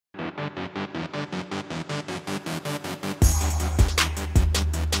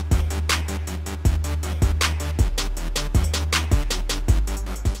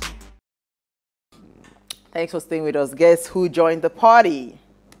Thanks for staying with us. Guess who joined the party?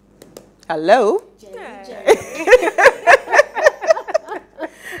 Hello? Jenny.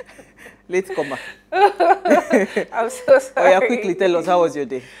 Late comer. I'm so sorry. Oh yeah, quickly tell us, how was your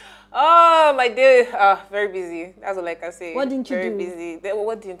day? Oh, my day, very busy. That's all I can say. What didn't you do? Very busy.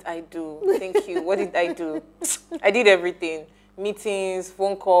 What didn't I do? Thank you. What did I do? I did everything. Meetings,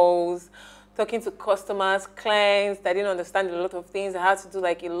 phone calls, talking to customers, clients that didn't understand a lot of things. I had to do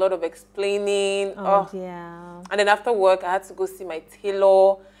like a lot of explaining. Oh, yeah. And then after work, I had to go see my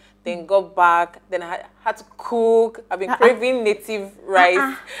tailor, then got back, then I had to cook. I've been craving native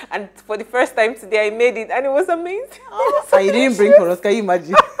rice. And for the first time today, I made it, and it was amazing. And you didn't bring for us, can you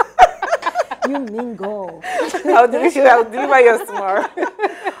imagine? You mean go. I'll deliver yours tomorrow.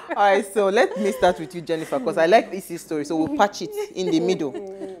 All right, so let me start with you, Jennifer, because I like this story, so we'll patch it in the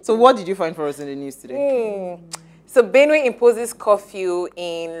middle. So what did you find for us in the news today? So Benue imposes curfew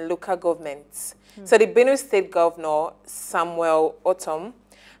in local governments. So the Benue State Governor, Samuel Otom,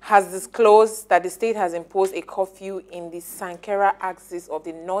 has disclosed that the state has imposed a curfew in the Sankera axis of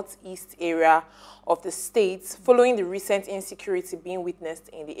the northeast area of the state, following the recent insecurity being witnessed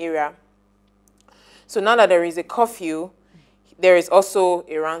in the area. So now that there is a curfew, there is also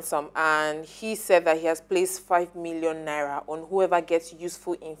a ransom, and he said that he has placed 5 million naira on whoever gets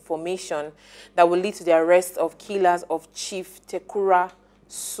useful information that will lead to the arrest of killers of Chief Tekura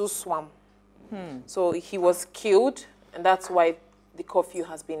Suswam. So he was killed, and that's why the curfew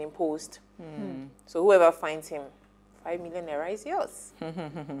has been imposed. So whoever finds him, 5 million naira is yours.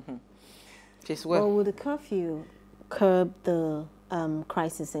 Well, will the curfew curb the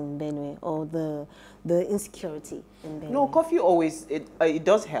crisis in Benue or the insecurity in Benue? No, curfew always, it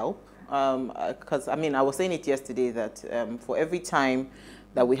does help. Because, I mean, I was saying it yesterday that for every time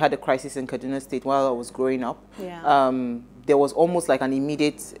that we had a crisis in Kaduna State while I was growing up, there was almost like an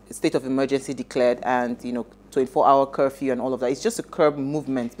immediate state of emergency declared, and, you know, 24-hour curfew and all of that. It's just a curb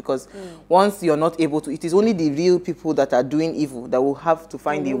movement, because once you're not able to, it is only the real people that are doing evil that will have to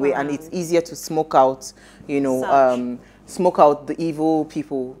find a way, and it's easier to smoke out, you know, smoke out the evil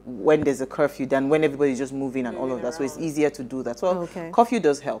people when there's a curfew than when everybody's just moving and all of that. So it's easier to do that. So curfew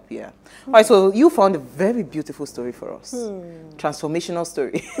does help, yeah. All right, so you found a very beautiful story for us. Transformational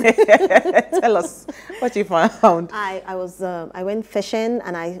story. Tell us what you found. I went fishing,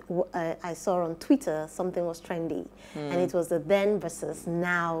 and I saw on Twitter something was trendy, and it was the then versus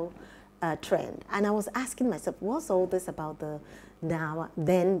now trend. And I was asking myself, what's all this about the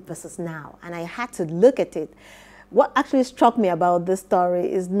then versus now? And I had to look at it. What actually struck me about this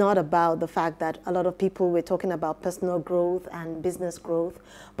story is not about the fact that a lot of people were talking about personal growth and business growth,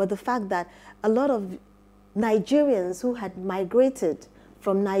 but the fact that a lot of Nigerians who had migrated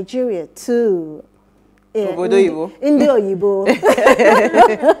from Nigeria to Indo-Yibo,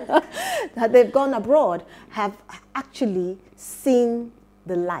 that they've gone abroad, have actually seen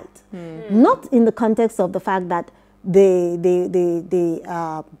the light. Not in the context of the fact that they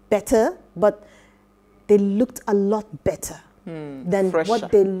are better, but they looked a lot better than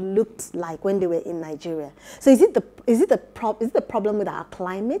what they looked like when they were in Nigeria. So is it the problem with our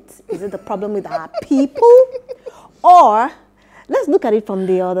climate? Is it the problem with our people? Or let's look at it from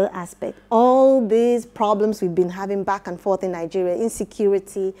the other aspect. All these problems we've been having back and forth in Nigeria,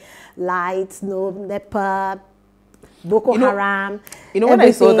 insecurity, lights, no NEPA, Boko Haram. You know, when I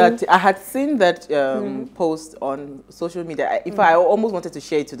saw that, I had seen that post on social media. In fact, I almost wanted to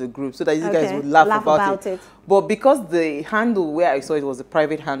share it to the group so that you guys would laugh about it. But because the handle where I saw it was a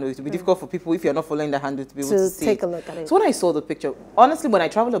private handle, it would be difficult for people, if you're not following the handle, to be able to see take a look at it. So when I saw the picture, honestly, when I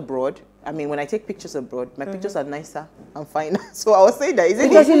travel abroad, I mean, when I take pictures abroad, my pictures are nicer and finer. So I was saying that, is it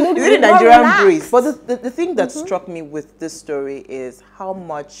the Nigerian breeze? But the thing that struck me with this story is how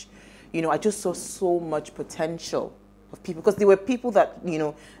much, you know, I just saw so much potential of people, because there were people that, you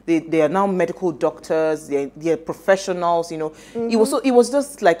know, they are now medical doctors, they're professionals, you know. It was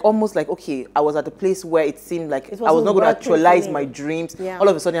just like almost like, okay, I was at a place where it seemed like I was not going to actualize my dreams. All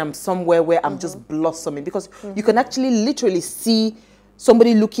of a sudden I'm somewhere where I'm just blossoming, because you can actually literally see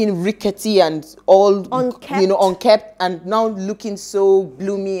somebody looking rickety and all unkept, you know, unkept, and now looking so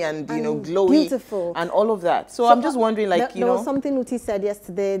bloomy and, you know, glowy, beautiful, and all of that. So I'm just wondering, like, you know, there was something Uti said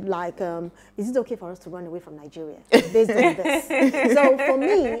yesterday, like, is it okay for us to run away from Nigeria based on this? So for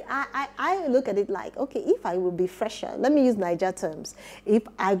me, I look at it like, okay, if I will be fresher, let me use Niger terms, if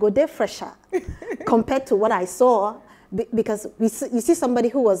I go there fresher compared to what I saw, because you see somebody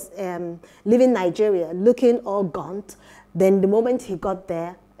who was living in Nigeria looking all gaunt. Then the moment he got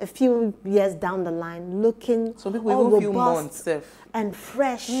there, a few years down the line looking some people all even few robust months and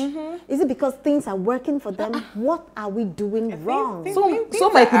fresh? Is it because things are working for them? What are we doing wrong?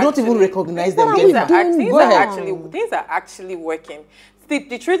 Some I could not even recognize them. Things Go ahead. things are actually working.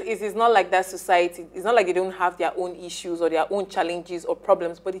 The truth is, it's not like that society. It's not like they don't have their own issues or their own challenges or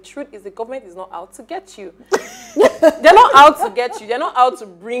problems. But the truth is, the government is not out to get you. They're not out to get you. They're not out to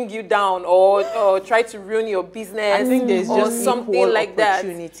bring you down or try to ruin your business. I think there's just something like that.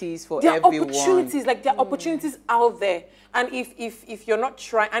 Opportunities for there everyone. There are opportunities out there. And if you're not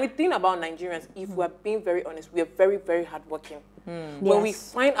trying, and the thing about Nigerians, if we're being very honest, we are very, very hardworking. When we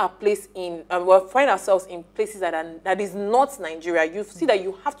find our place in, find ourselves in places that is not Nigeria, you see that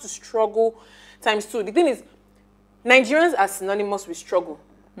you have to struggle times two. The thing is, Nigerians are synonymous with struggle.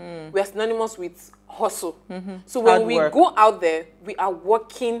 We are synonymous with hustle. So when we go out there, we are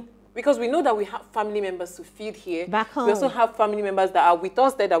working. Because we know that we have family members to feed here. Back home. We also have family members that are with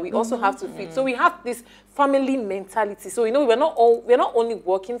us there that we also have to feed. So we have this family mentality. So you know we're not only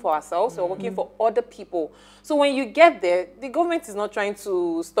working for ourselves, we're working for other people. So when you get there, the government is not trying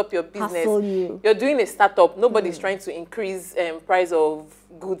to stop your business. Hustle you. You're doing a startup. Nobody's trying to increase price of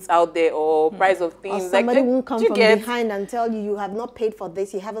goods out there or price of things. Or somebody won't come from behind and tell you have not paid for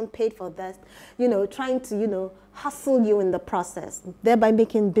this, you haven't paid for that. You know, trying to, hustle you in the process, thereby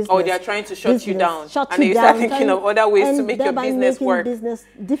making business. Or they are trying to shut you down. And you start thinking of other ways to make your business work. Business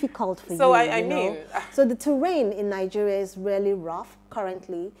difficult for you. So I mean. So the terrain in Nigeria is really rough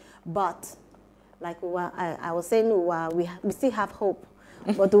currently, but like I was saying, we still have hope.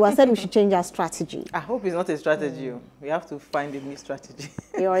 But we said we should change our strategy. I hope it's not a strategy. We have to find a new strategy.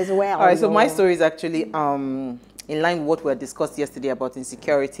 Yours as well. All right, so my story is actually in line with what we had discussed yesterday about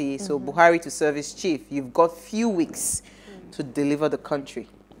insecurity. So Buhari to service chief, you've got few weeks to deliver the country.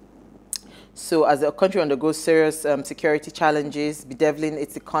 So as the country undergoes serious security challenges, bedeviling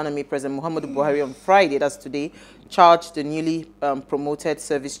its economy, President Muhammadu Buhari on Friday, that's today, charged the newly promoted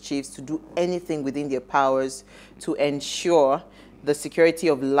service chiefs to do anything within their powers to ensure the security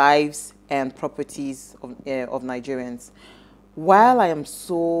of lives and properties of Nigerians. While I am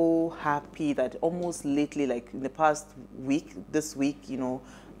so happy that almost lately, like in the past week, this week,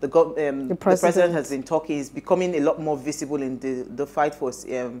 the president has been talking, he's becoming a lot more visible in the fight for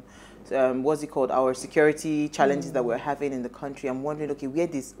what's it called, our security challenges that we're having in the country. I'm wondering, okay,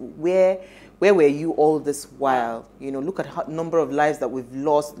 where were you all this while? Look at number of lives that we've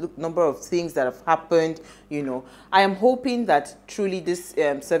lost, look number of things that have happened. I am hoping that truly this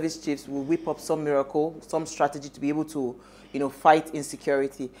service chiefs will whip up some miracle, some strategy to be able to fight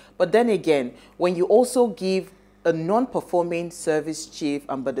insecurity. But then again, when you also give a non-performing service chief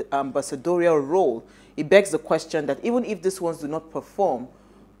ambassadorial role, it begs the question that even if these ones do not perform,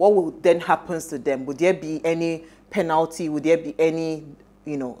 what will then happen to them? Would there be any penalty? Would there be any,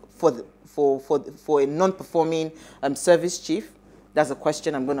 for a non-performing service chief? That's a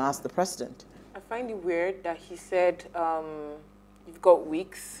question I'm going to ask the president. I find it weird that he said you've got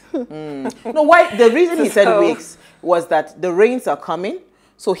weeks. No, why? The reason he said weeks was that the rains are coming,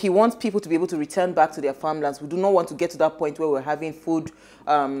 so he wants people to be able to return back to their farmlands. We do not want to get to that point where we're having food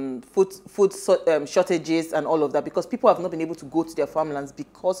shortages and all of that, because people have not been able to go to their farmlands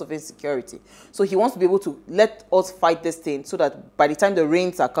because of insecurity. So he wants to be able to let us fight this thing so that by the time the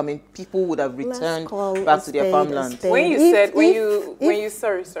rains are coming, people would have returned back to their farmlands. When you said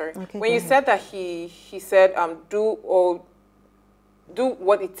that he said do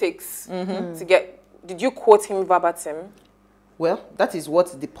what it takes to get. Did you quote him verbatim? Well, that is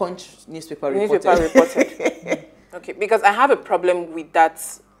what the Punch newspaper reported. Okay, because I have a problem with that.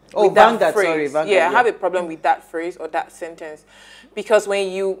 Vanguard, phrase. Sorry, Vanguard. Yeah, I have a problem with that phrase or that sentence, because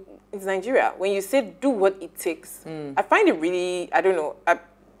it's Nigeria, when you say do what it takes, I find it really, I don't know.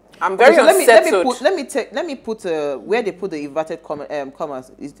 I'm very unsettled. Let me put where they put the inverted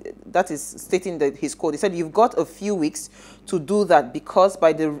commas. That is stating his quote. He said, "You've got a few weeks to do that because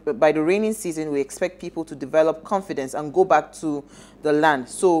by the rainy season we expect people to develop confidence and go back to the land.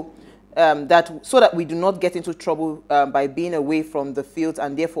 So that we do not get into trouble by being away from the fields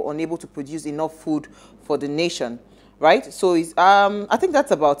and therefore unable to produce enough food for the nation." Right. So I think that's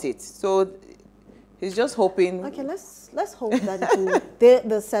about it. So he's just hoping. Okay, let's hope that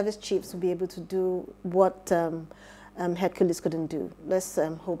the service chiefs will be able to do what Hercules couldn't do. Let's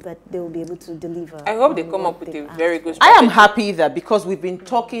hope that they will be able to deliver. I hope they come up with a very good strategy. I am happy that because we've been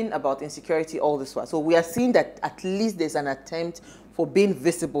talking about insecurity all this while, so we are seeing that at least there's an attempt for being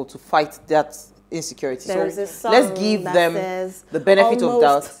visible to fight that insecurity. There so is a song let's give them the benefit of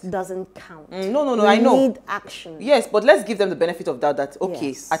doubt. Doesn't count. No, we I know. Need action. Yes, but let's give them the benefit of doubt that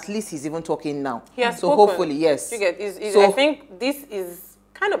at least he's even talking now. He has so spoken. Hopefully, yes. You get, I think this is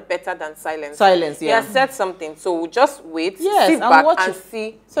kind of better than silence. Silence, yeah. He has said something, so we'll just wait, Yes, sit back watch and it.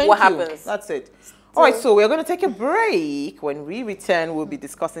 see Thank what you. happens. That's it. All right, so we're going to take a break. When we return, we'll be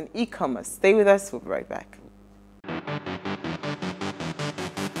discussing e-commerce. Stay with us. We'll be right back.